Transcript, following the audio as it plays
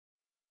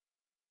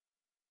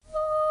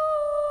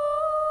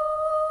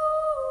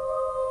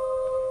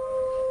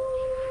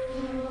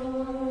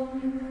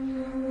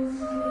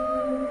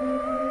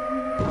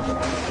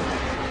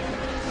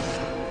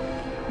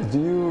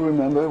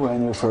remember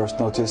when you first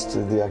noticed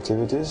the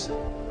activities?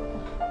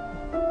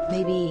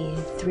 Maybe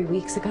 3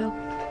 weeks ago.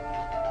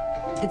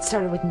 It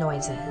started with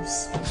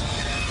noises.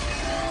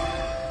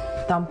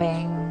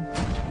 Thumping,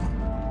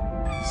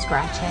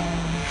 scratching.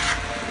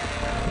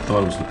 I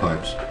thought it was the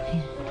pipes.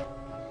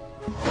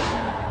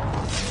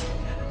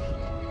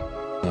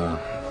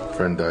 A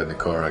friend died in a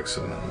car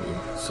accident.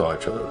 We saw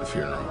each other at the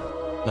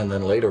funeral. And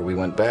then later we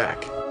went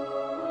back.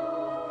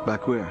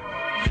 Back where?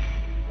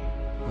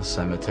 The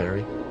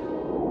cemetery.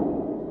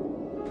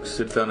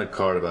 Sid found a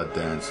card about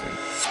dancing.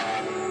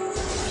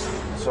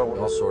 So we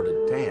all sort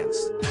of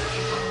danced.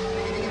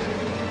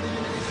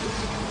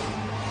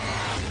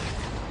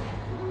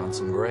 On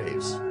some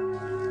graves.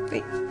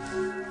 Wait,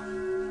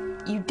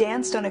 you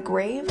danced on a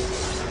grave?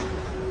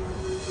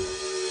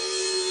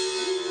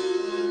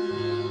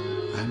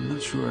 I'm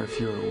not sure if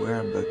you're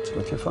aware, but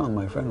what you found,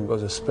 my friend,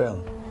 was a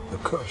spell, a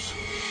curse.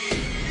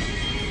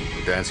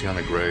 Dancing on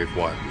a grave,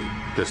 what?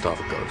 Pissed off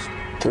a ghost.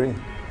 3.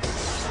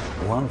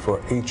 1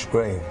 for each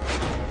grave.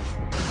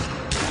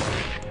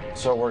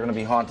 So we're gonna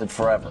be haunted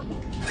forever.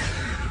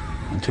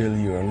 Until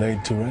you are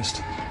laid to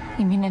rest.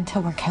 You mean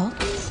until we're killed?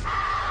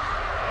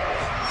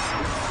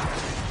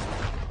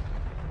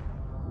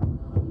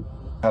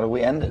 How do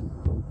we end it?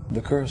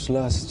 The curse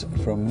lasts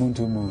from moon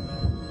to moon.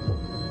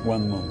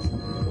 1 month.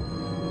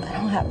 I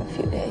don't have a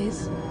few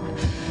days.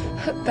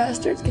 That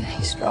bastard's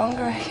getting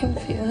stronger. I can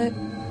feel it.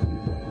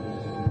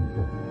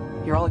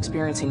 You're all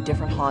experiencing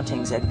different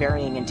hauntings at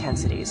varying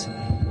intensities.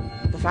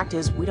 The fact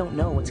is, we don't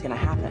know what's gonna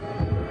happen.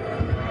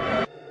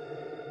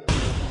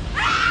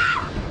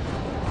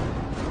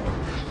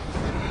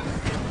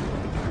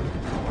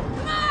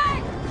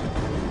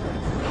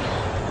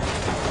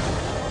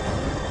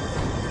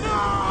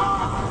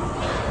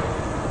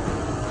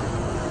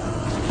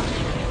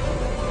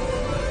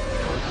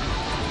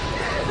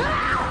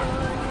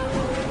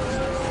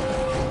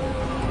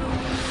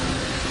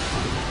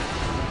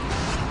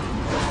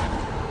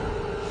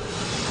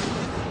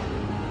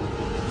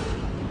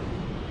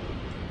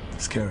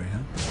 Scary,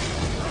 huh?